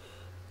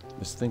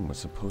 This thing was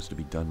supposed to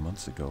be done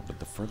months ago, but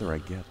the further I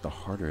get, the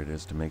harder it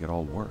is to make it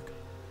all work.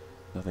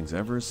 Nothing's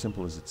ever as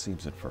simple as it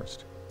seems at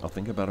first. I'll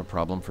think about a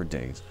problem for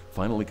days,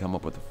 finally come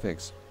up with a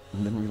fix,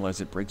 and then realize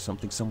it breaks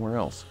something somewhere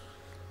else.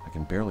 I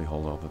can barely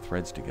hold all the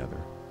threads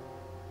together.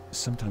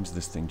 Sometimes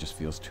this thing just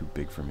feels too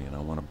big for me and I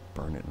want to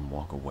burn it and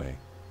walk away.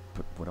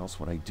 But what else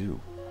would I do?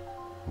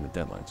 And the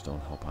deadlines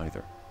don't help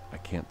either. I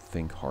can't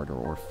think harder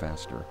or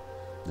faster.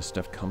 This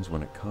stuff comes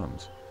when it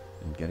comes,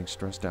 and getting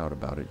stressed out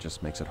about it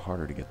just makes it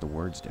harder to get the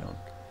words down.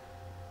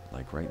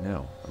 Like right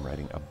now, I'm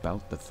writing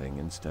about the thing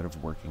instead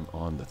of working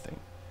on the thing.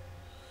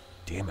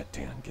 Damn it,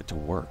 Dan, get to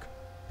work.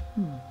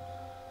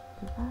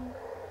 Goodbye.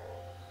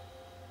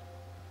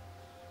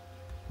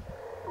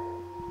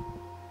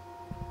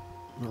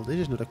 Well, this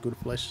is not a good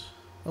place.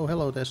 Oh,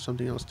 hello, there's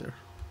something else there.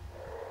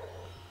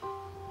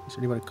 Is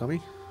anybody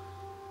coming?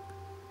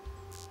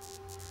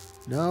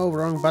 No,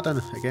 wrong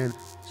button again.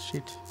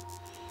 Shit.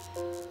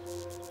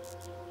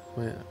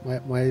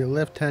 My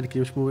left hand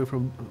keeps moving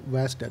from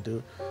Vasta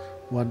to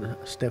one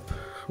step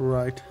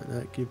right,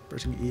 and I keep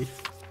pressing E.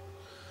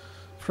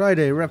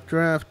 Friday, rap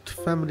draft,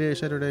 family day,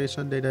 Saturday,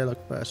 Sunday,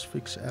 dialogue pass,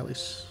 fix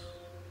Alice.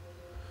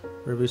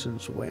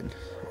 Revisions when?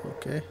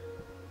 Okay.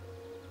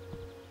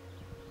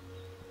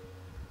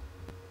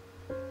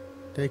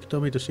 Take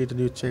Tommy to see the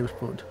new James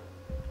Bond.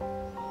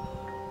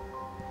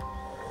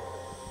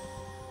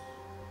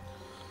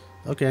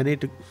 Okay, I need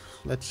to...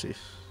 Let's see.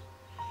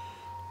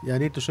 Yeah, I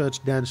need to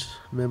search Dan's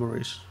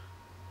memories.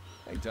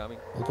 Hey, Tommy.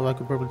 Although I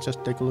could probably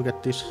just take a look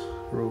at this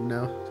room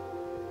now.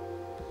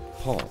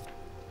 Paul.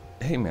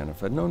 Hey, man,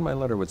 if I'd known my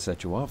letter would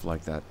set you off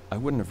like that, I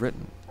wouldn't have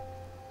written.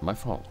 My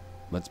fault.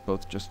 Let's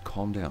both just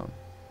calm down.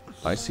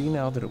 I see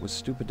now that it was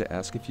stupid to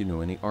ask if you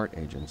knew any art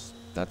agents.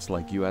 That's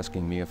like you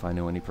asking me if I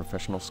know any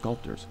professional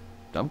sculptors.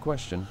 Dumb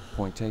question,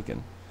 point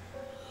taken.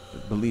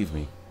 But believe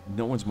me,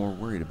 no one's more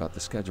worried about the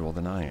schedule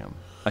than I am.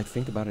 I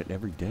think about it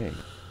every day.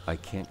 I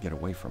can't get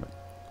away from it.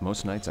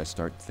 Most nights I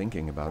start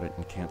thinking about it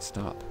and can't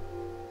stop.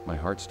 My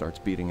heart starts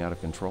beating out of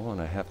control and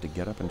I have to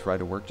get up and try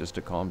to work just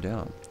to calm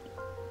down.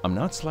 I'm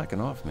not slacking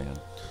off, man.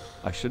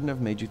 I shouldn't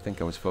have made you think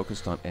I was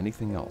focused on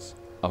anything else.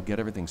 I'll get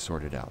everything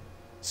sorted out.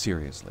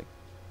 Seriously.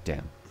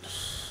 Dan.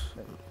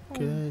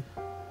 Okay.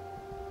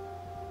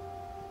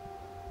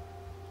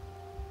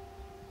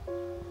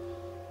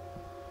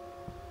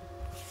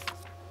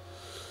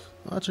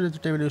 Arts and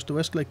Entertainment News. The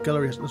Westlake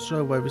Gallery has not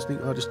shown by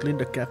visiting artist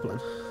Linda Kaplan.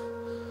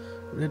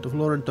 Resident of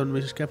Laurenton,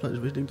 Mrs. Kaplan is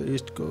visiting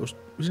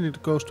the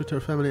coast with her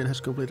family and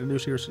has completed a new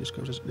series that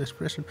discusses an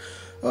expression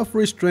of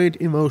restrained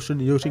emotion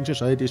using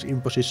society's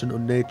imposition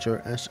on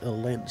nature as a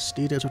lens.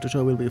 Details of the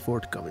show will be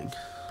forthcoming.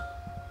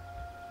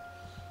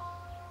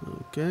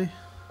 Okay.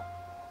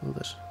 Well,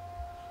 this.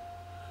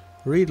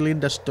 Read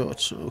Linda's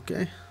thoughts.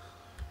 Okay.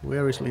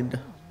 Where is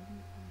Linda?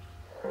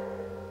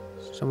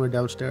 Somewhere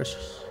downstairs.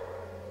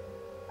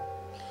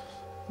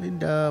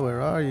 Linda,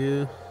 where are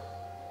you?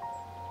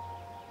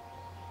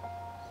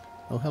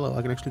 Oh, hello,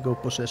 I can actually go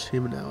possess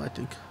him now, I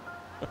think.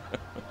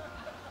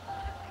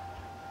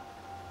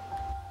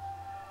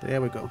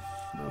 There we go.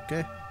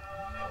 Okay.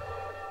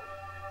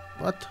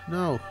 What?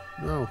 No,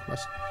 no.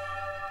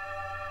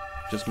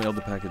 Just mailed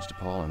the package to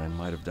Paul and I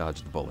might have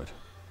dodged the bullet.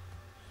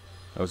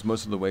 I was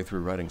most of the way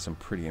through writing some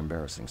pretty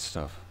embarrassing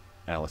stuff.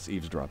 Alice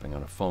eavesdropping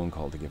on a phone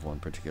call to give one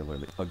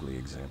particularly ugly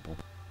example.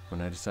 When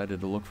I decided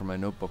to look for my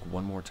notebook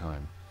one more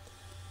time.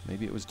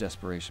 Maybe it was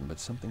desperation, but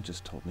something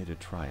just told me to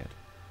try it.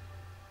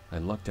 I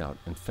lucked out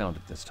and found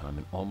it this time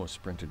and almost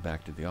sprinted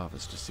back to the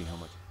office to see how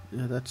much...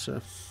 Yeah, that's,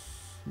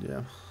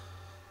 yeah.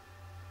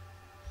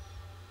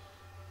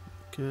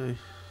 Okay,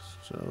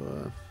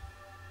 so,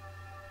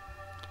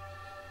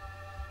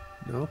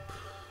 nope.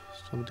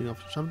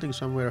 Something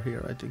somewhere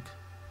here, I think.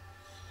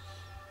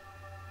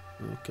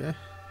 Okay.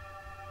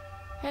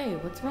 Hey,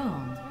 what's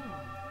wrong?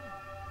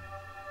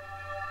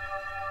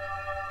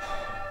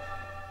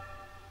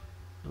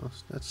 No,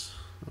 that's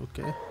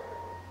okay.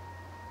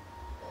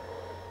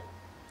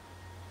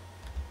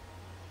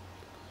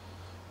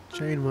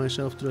 Chain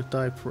myself to the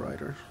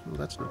typewriter. Well,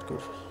 that's not good.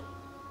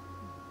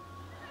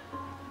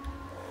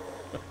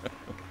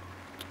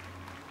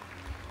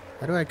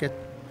 How do I get...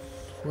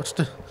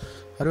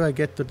 How do I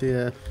get to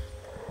the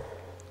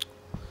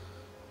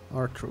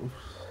art room?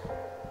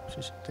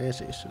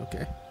 Thesis,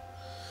 okay.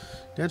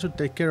 Dan should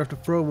take care of the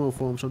promo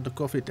forms on the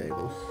coffee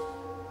table.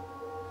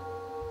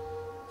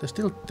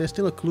 There's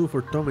still a clue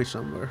for Tommy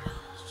somewhere,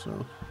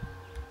 so...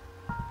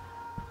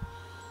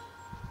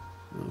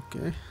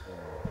 Okay.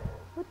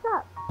 What's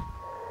up?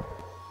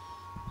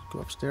 Go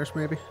upstairs,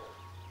 maybe.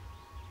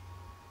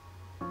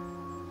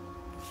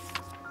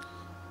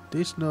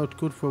 This note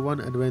good for one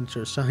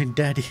adventure, signed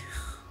Daddy.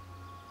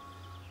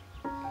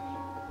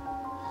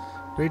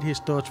 Read his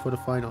thoughts for the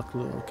final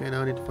clue. Okay,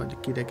 now I need to find the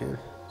kid again.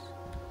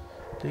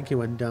 I think he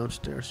went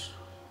downstairs.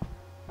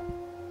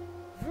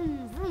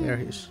 There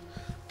he is.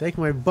 Take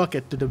my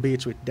bucket to the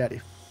beach with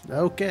Daddy.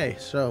 Okay,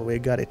 so we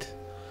got it.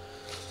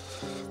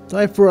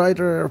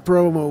 Typewriter,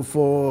 promo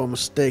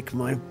forms, take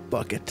my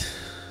bucket.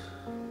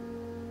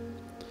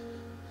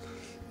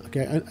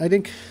 Okay, I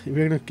think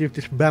we're gonna keep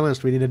this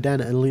balanced within the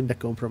Dan and Linda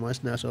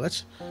compromise now, so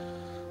let's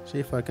see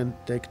if I can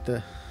get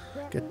the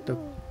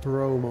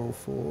promo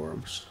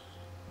forms.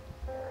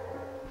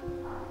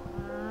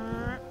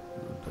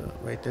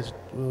 Wait,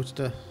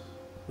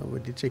 we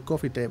did say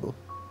coffee table.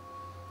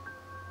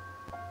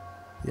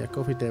 Yeah,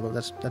 coffee table,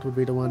 that would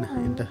be the one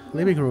in the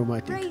living room, I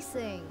think.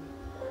 Racing.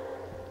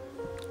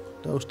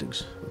 Those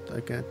things, but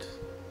I can't.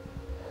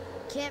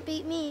 Can't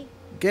beat me.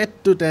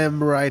 Get to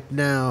them right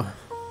now.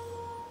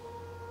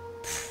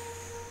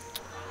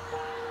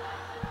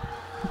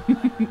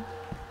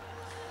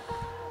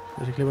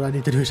 Basically what I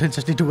need to do is I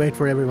just need to wait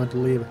for everyone to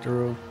leave the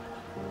room.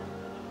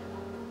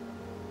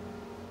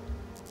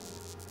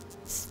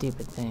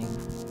 Stupid thing.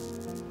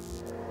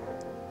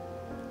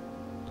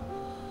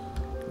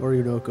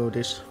 Or go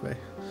this way.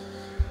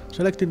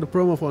 Selecting the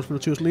promo forms will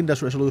choose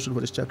Linda's resolution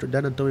for this chapter.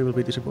 Dan and Tommy will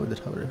be disappointed.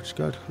 However, it's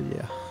good.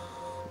 Yeah.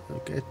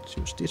 Okay,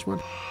 choose this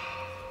one.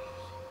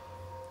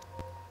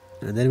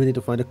 And then we need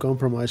to find a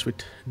compromise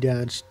with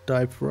Dan's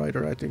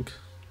typewriter, I think.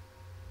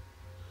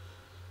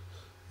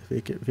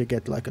 If we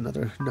get like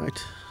another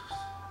night.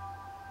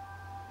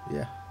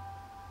 Yeah.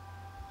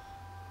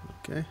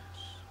 Okay.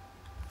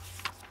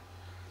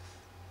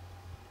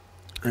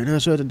 I know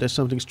certain there's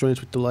something strange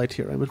with the light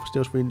here. I must fix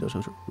those windows.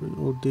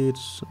 All deeds,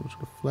 some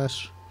sort of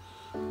flash.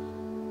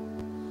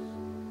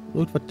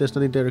 Look, but there's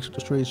nothing there except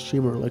a strange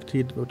shimmer like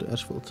heat above the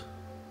asphalt.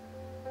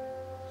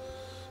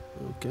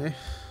 Okay.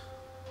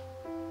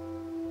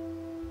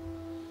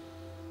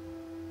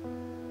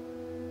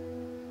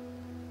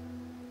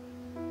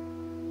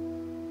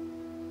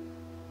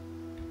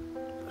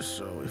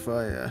 So if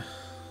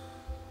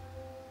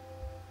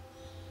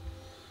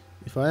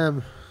I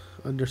am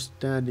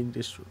understanding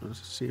this,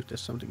 let's see if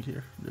there's something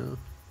here. No.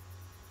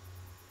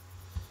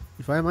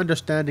 If I am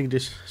understanding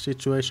this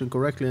situation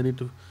correctly, I need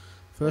to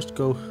first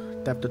go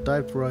tap the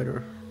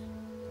typewriter.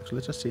 Actually,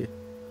 let's just see.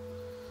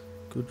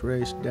 Good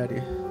race,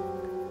 Daddy.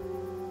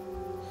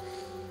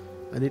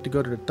 I need to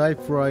go to the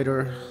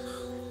typewriter.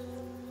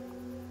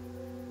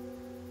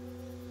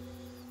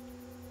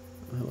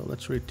 Well,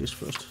 let's read this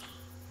first.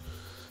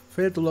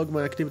 Failed to log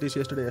my activities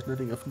yesterday as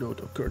nothing of note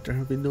occurred. There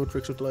have been no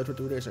tricks with the light for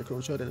 2 days. I've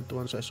grown certain that the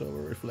ones I saw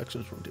were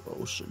reflections from the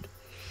ocean.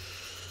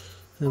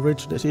 I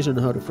reached a decision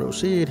on how to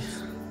proceed.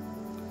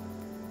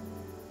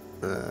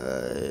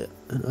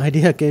 An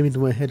idea came into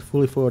my head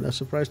fully formed. I was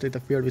surprised it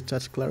appeared with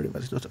such clarity,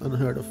 but it's not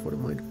unheard of for the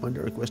mind to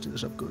ponder a question in the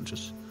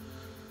subconscious.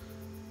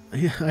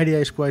 idea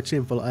is quite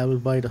simple. I will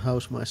buy the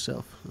house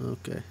myself.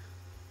 Okay.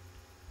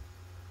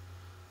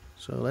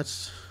 So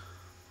let's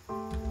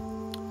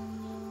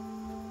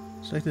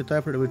select the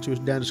typewriter. We choose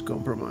dance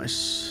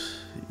compromise.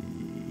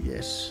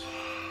 Yes.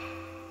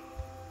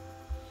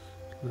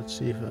 Let's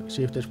see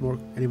if there's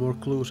any more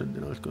clues, and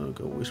then I'm gonna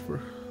go whisper.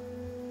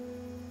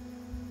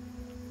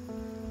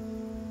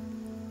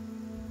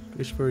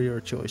 Whisper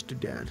your choice to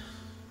Dan.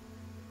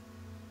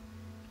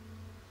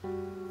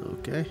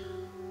 Okay.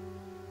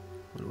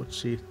 Well, let's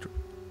see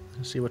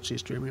what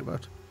she's dreaming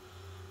about.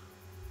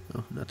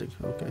 Oh, nothing.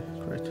 Okay,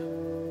 great.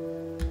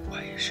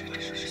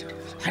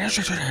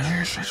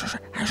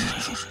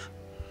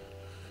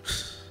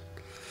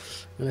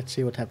 Let's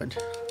see what happened.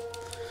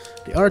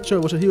 The art show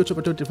was a huge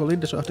opportunity for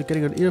Linda, so after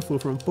getting an earful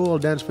from Paul,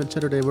 Dan spent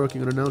Saturday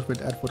working on an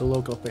announcement ad for the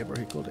local paper.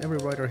 He called every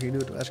writer he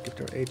knew to ask if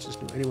their agents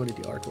knew anyone in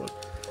the art world.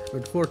 On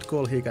the fourth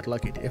call, he got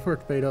lucky. The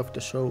effort paid off.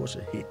 The show was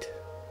a hit.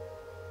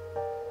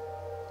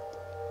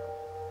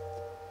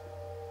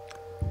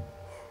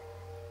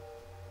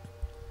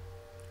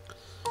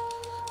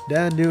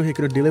 Dan knew he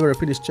couldn't deliver a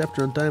finished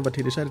chapter on time, but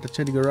he decided that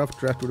sending a rough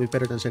draft would be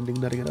better than sending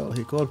nothing at all.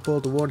 He called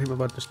Paul to warn him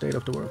about the state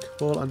of the work.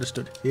 Paul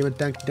understood. He even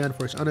thanked Dan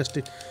for his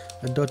honesty,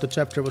 and though the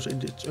chapter was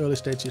in its early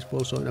stages,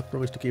 Paul saw enough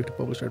promise to keep the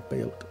publisher at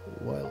bay a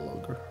while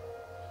longer.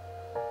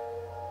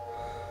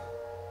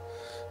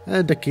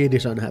 And the kid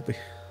is unhappy,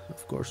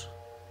 of course.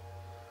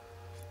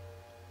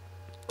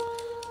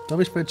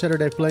 Tommy spent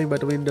Saturday playing by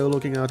the window,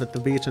 looking out at the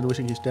beach and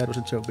wishing his dad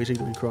wasn't so busy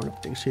doing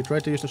grown-up things. He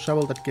tried to use the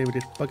shovel that came with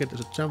his bucket as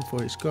a jump for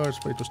his cars,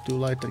 but it was too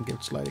light and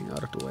kept sliding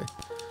out of the way.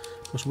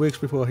 It was weeks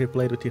before he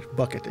played with his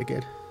bucket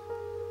again.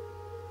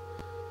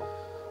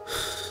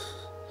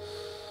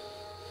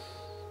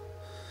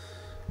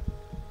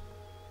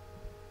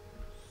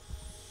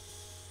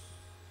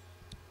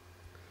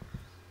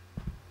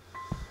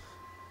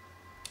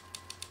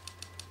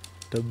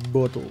 The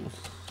bottle.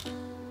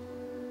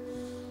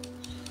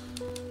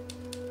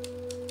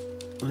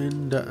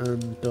 Linda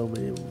and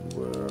Tommy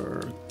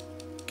were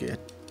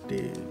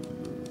getting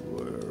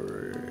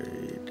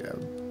worried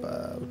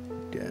about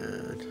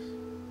Dan.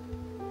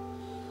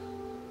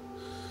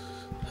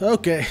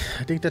 Okay,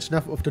 I think that's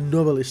enough of the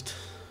Novelist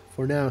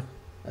for now,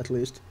 at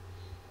least.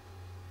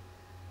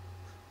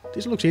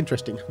 This looks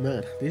interesting,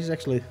 man. This is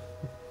actually...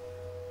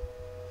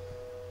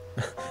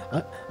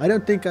 I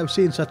don't think I've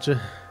seen such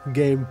a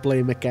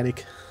gameplay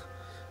mechanic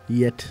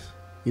yet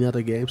in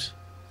other games.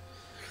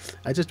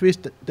 I just wish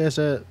that there's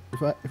a...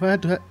 If I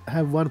had to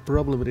have one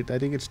problem with it, I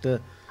think it's the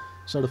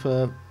sort of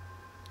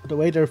the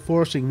way they're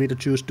forcing me to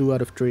choose 2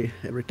 out of 3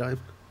 every time.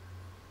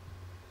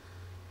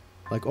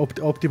 Like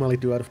optimally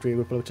 2 out of 3,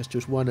 we'll probably just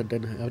choose 1 and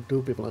then have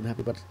 2 people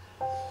unhappy, but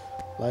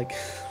like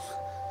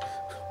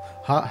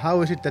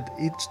how is it that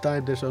each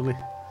time there's only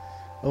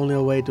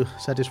a way to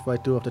satisfy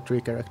 2 of the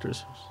 3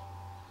 characters?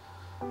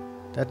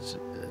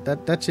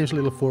 That seems a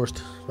little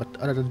forced, but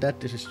other than that,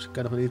 this is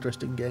kind of an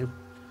interesting game.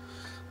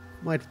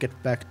 Might get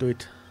back to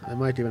it. I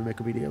might even make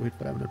a video of it,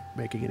 but I'm not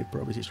making any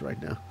promises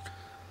right now.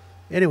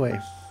 Anyway,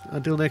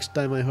 until next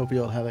time, I hope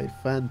you all have a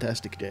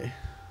fantastic day.